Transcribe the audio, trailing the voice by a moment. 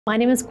My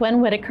name is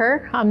Gwen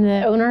Whitaker. I'm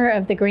the owner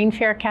of the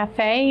GreenFare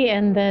Cafe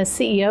and the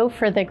CEO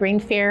for the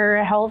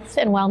GreenFare Health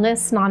and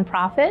Wellness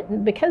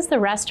nonprofit. Because the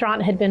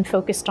restaurant had been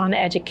focused on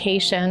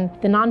education,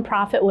 the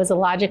nonprofit was a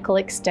logical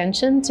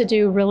extension to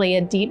do really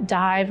a deep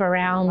dive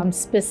around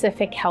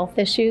specific health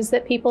issues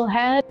that people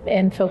had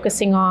and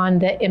focusing on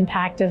the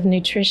impact of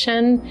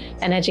nutrition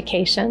and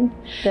education.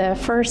 The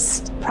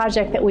first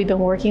project that we've been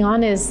working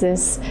on is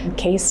this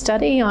case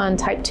study on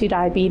type 2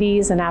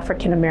 diabetes in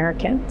African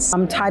Americans.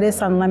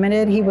 Titus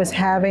Unlimited, he was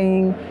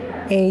having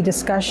a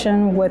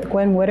discussion with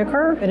Gwen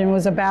Whitaker, and it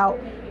was about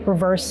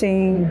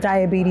reversing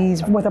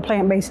diabetes with a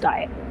plant-based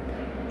diet.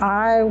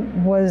 I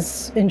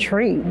was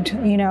intrigued.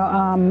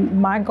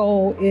 My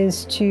goal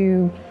is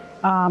to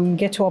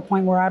get to a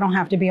point where I don't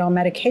have to be on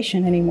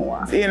medication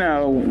anymore.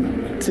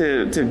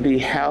 To be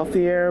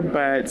healthier,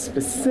 but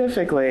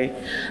specifically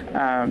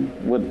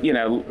with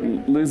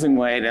losing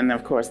weight, and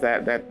of course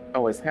that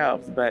always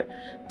helps, but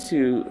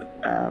to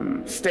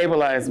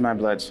stabilize my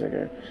blood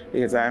sugar,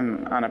 because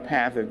I'm on a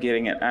path of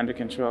getting it under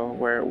control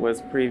where it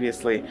was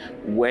previously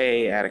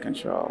way out of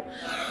control.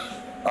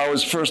 I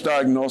was first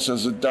diagnosed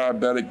as a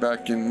diabetic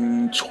back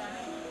in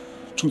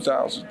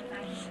 2000.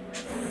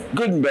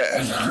 Good and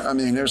bad. I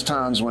mean, there's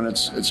times when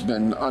it's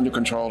been under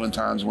control and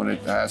times when it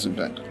hasn't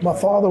been. My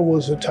father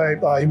was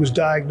he was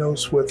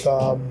diagnosed with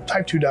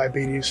type 2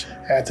 diabetes.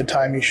 At the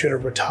time, he should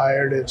have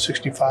retired at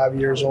 65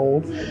 years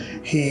old.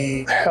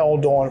 He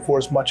held on for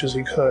as much as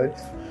he could.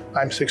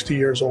 I'm 60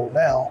 years old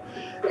now,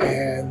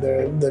 and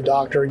the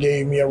doctor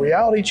gave me a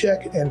reality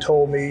check and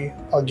told me,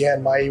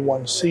 again, my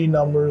A1C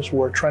numbers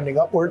were trending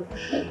upward.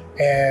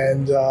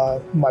 And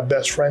my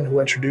best friend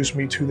who introduced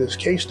me to this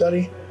case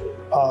study,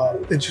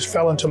 it just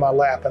fell into my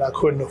lap, and I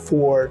couldn't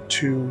afford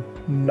to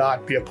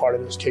not be a part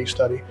of this case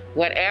study.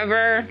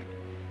 Whatever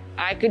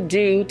I could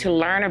do to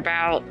learn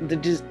about the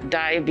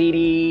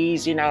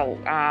diabetes,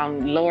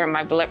 lower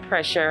my blood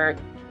pressure,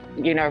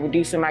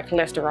 reducing my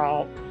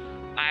cholesterol,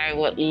 I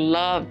would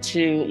love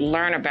to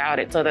learn about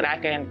it so that I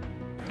can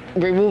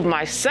remove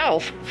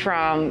myself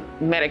from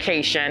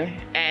medication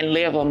and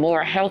live a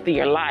more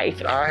healthier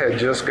life. I had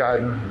just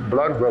gotten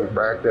blood work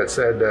back that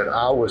said that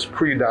I was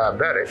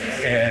pre-diabetic,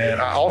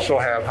 and I also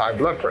have high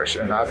blood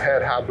pressure, and I've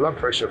had high blood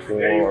pressure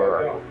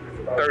for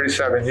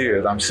 37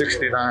 years. I'm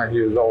 69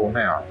 years old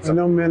now. I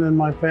know men in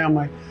my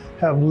family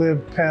have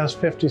lived past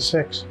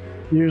 56,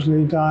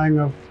 usually dying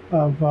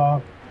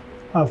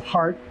of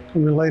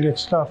heart-related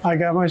stuff. I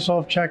got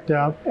myself checked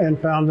out and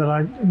found that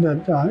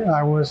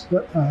I was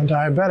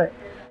diabetic.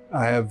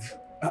 I have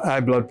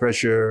high blood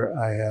pressure,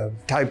 I have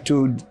type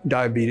 2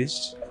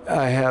 diabetes.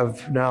 I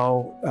have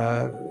now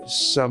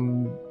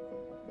some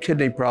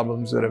kidney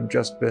problems that have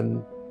just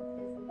been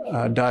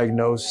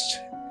diagnosed.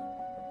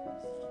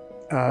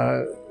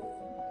 A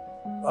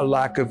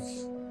lack of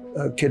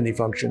kidney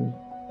function,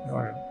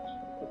 or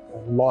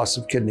loss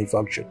of kidney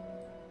function.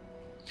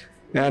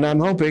 And I'm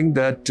hoping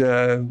that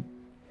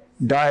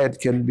diet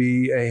can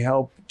be a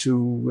help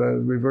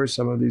to reverse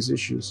some of these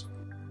issues.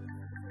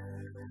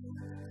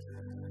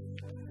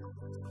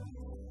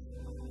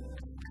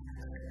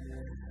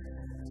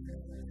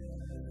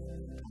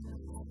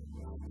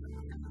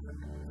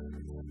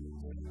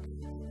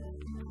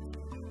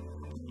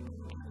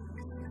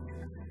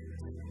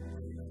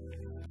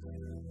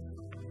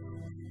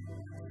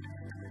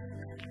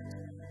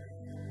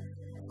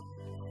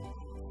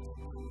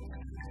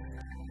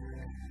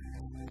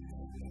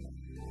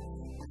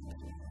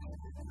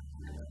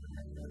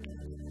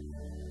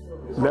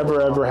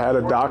 Never ever had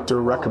a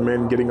doctor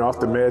recommend getting off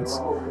the meds.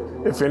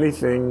 If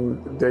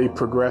anything, they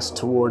progress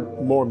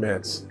toward more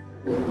meds.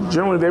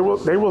 Generally,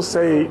 they will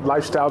say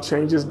lifestyle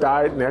changes,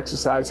 diet and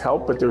exercise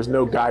help, but there's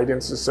no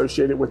guidance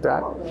associated with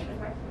that.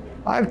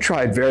 I've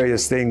tried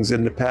various things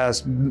in the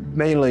past,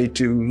 mainly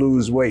to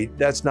lose weight.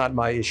 That's not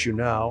my issue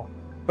now.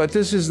 But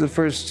this is the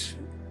first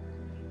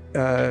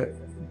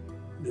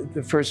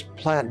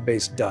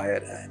plant-based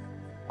diet.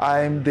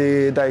 I'm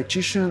the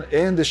dietitian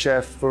and the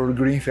chef for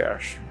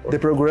GreenFare. The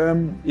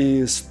program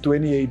is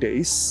 28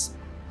 days.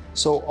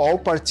 So all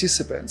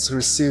participants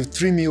receive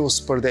 3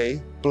 meals per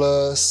day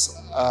plus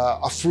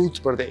a fruit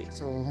per day.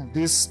 So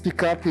this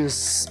pickup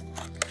is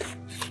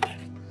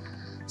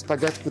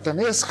spaghetti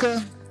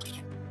puttanesca,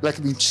 black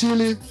bean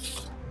chili.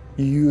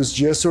 You use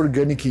just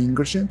organic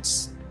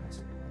ingredients,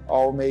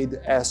 all made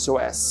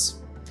SOS.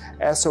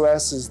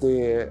 SOS is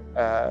the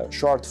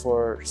short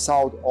for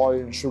salt,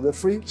 oil, and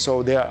sugar-free.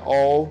 So they are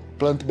all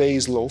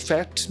plant-based,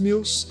 low-fat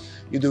meals.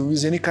 You don't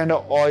use any kind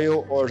of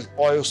oil or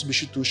oil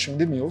substitution in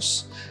the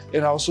meals,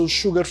 and also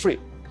sugar-free.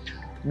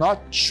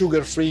 Not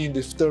sugar-free in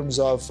the terms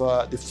of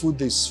the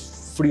food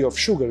is free of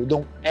sugar. You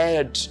don't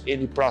add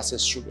any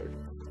processed sugar.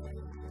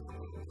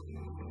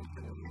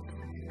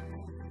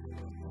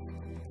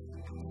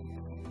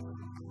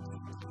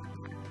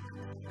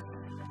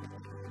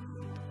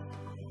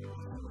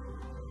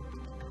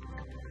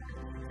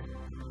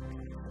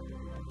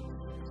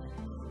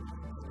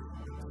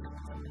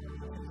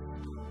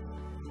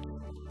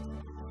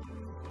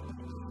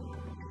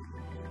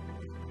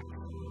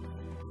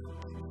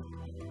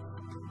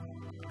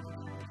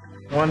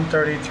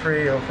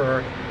 133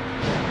 over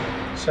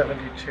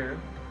 72.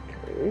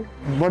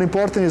 What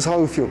important is how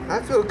you feel. I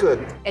feel good.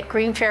 At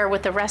GreenFare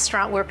with the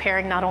restaurant, we're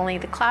pairing not only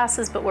the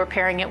classes, but we're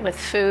pairing it with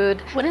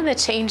food. One of the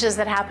changes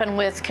that happened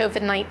with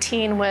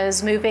COVID-19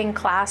 was moving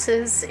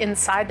classes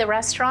inside the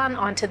restaurant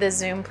onto the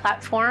Zoom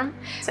platform.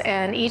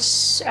 And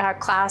each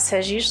class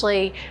has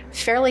usually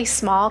fairly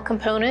small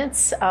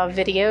components of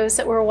videos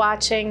that we're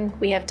watching.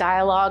 We have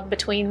dialogue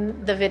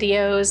between the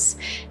videos,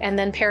 and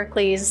then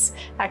Pericles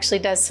actually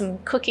does some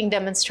cooking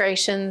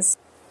demonstrations.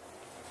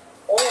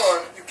 Or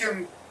you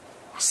can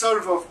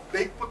serve of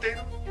baked potato.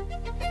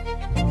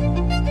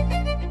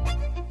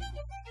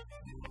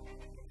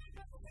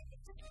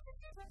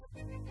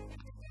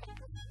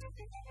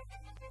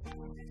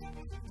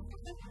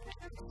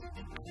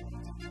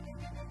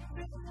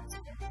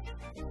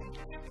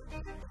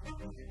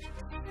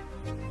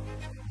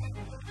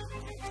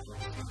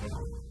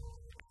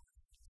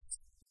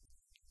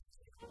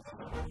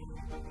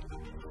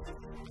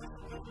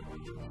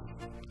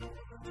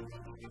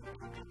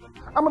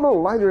 I'm a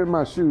little lighter in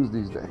my shoes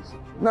these days.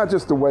 Not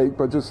just the weight,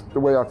 but just the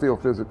way I feel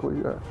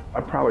physically, yeah. I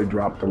probably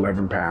dropped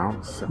 11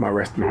 pounds. My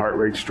resting heart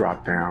rate's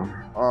dropped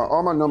down.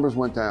 All my numbers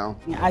went down.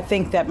 I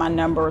think that my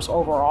numbers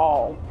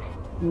overall,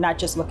 not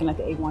just looking at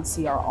the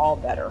A1C, are all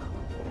better.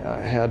 I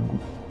had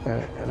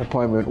an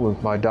appointment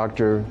with my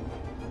doctor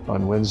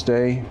on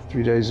Wednesday,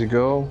 3 days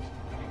ago,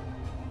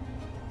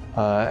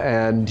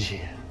 and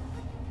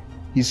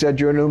he said,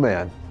 "You're a new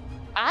man."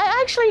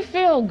 I actually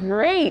feel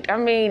great. I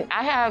mean,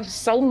 I have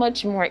so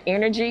much more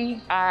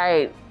energy.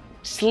 I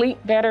sleep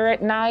better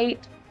at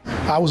night.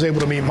 I was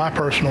able to meet my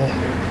personal,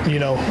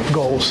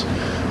 goals.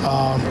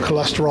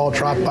 Cholesterol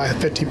dropped by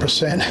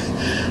 50%.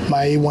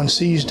 My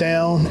A1C's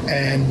down,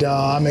 and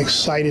I'm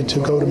excited to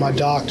go to my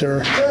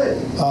doctor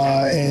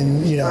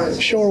and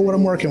show her what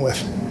I'm working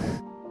with.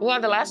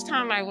 Well, the last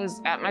time I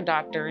was at my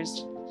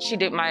doctor's, she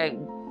did my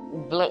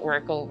blood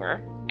work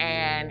over,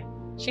 and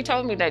she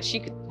told me that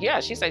she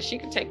said she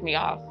could take me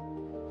off.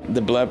 The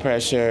blood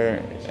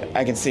pressure,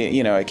 I can see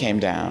it, it came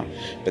down.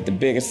 But the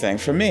biggest thing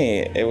for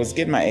me, it was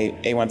getting my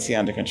A1C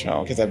under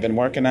control, because I've been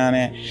working on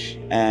it.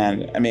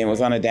 And I mean, it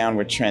was on a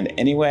downward trend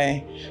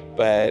anyway,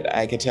 but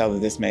I could tell that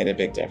this made a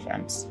big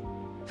difference.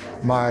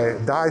 My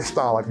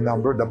diastolic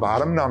number, the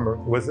bottom number,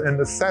 was in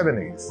the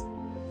 70s.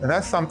 And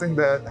that's something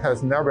that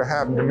has never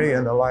happened to me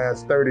in the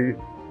last 30,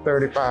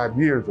 35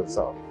 years or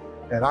so.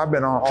 And I've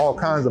been on all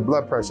kinds of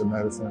blood pressure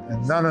medicine,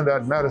 and none of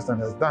that medicine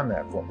has done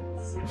that for me.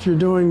 If you're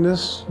doing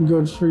this,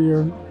 good for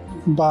your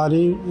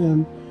body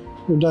and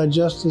your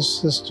digestive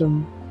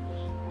system,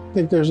 I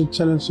think there's a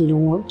tendency to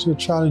want to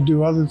try to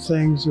do other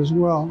things as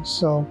well.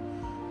 So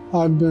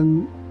I've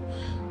been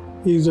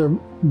either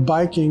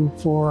biking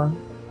for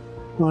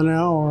an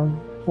hour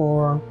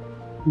or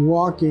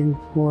walking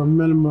for a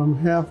minimum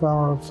half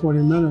hour or 40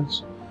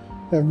 minutes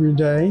every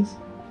day,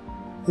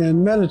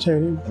 and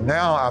meditating.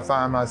 Now I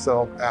find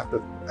myself,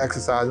 after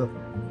exercising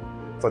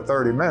for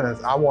 30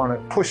 minutes, I want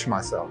to push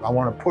myself.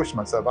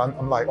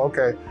 I'm like,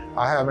 okay,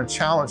 I haven't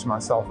challenged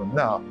myself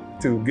enough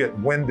to get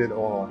winded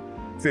or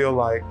feel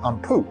like I'm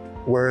pooped.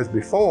 Whereas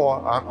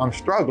before, I'm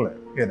struggling,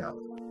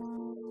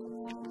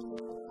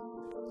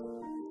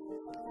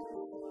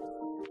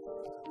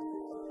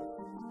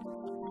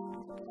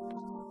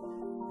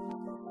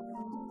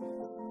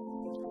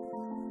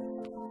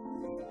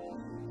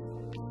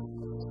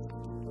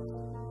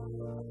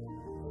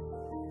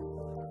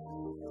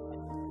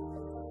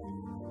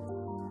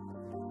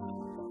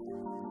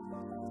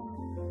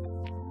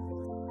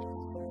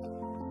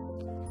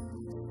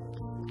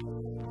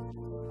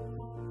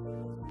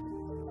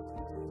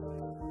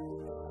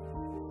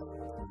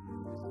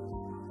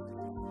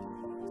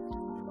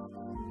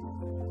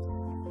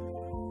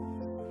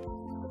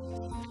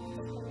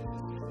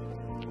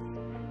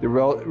 The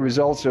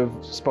results have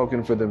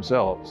spoken for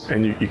themselves.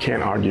 And you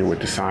can't argue with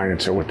the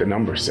science or what the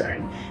numbers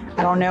say.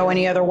 I don't know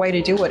any other way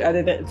to do it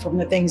other than from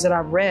the things that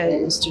I've read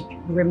is to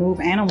remove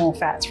animal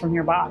fats from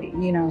your body,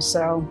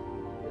 so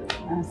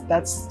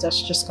that's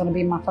just going to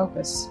be my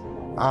focus.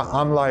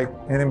 I'm like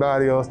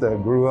anybody else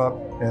that grew up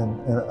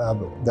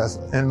that's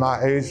in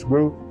my age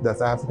group,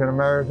 that's African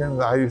Americans.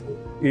 I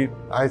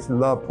used to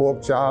love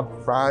pork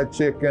chop, fried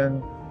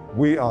chicken.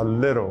 We are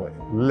literally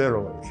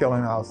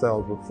killing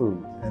ourselves with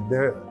food. And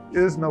there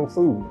is no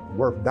food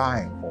worth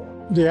dying for.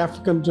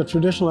 The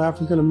traditional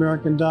African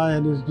American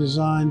diet is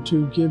designed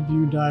to give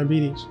you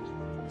diabetes.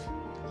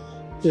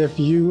 If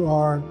you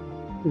are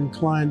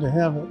inclined to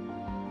have it,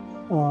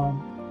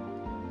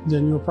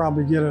 then you'll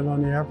probably get it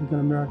on the African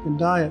American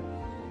diet.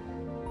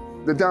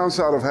 The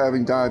downside of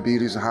having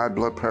diabetes and high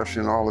blood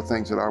pressure and all the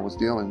things that I was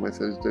dealing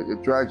with is that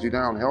it drags you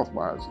down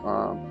health-wise.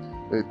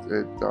 It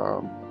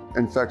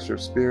infects your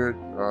spirit,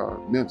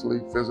 mentally,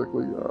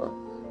 physically.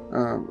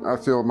 I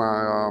feel my,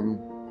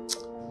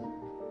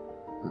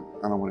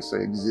 I don't want to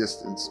say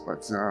existence,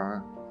 but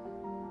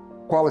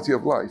quality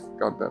of life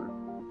got better.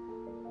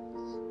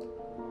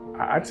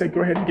 I'd say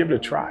go ahead and give it a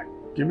try.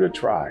 Give it a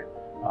try.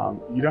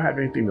 You don't have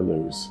anything to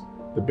lose.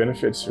 The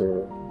benefits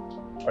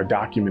are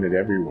documented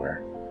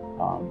everywhere.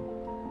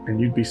 And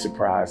you'd be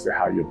surprised at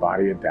how your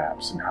body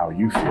adapts and how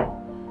you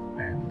feel.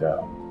 And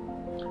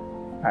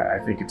I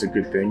think it's a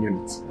good thing,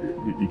 and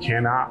you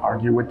cannot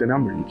argue with the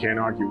number. You can't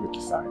argue with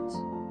the science.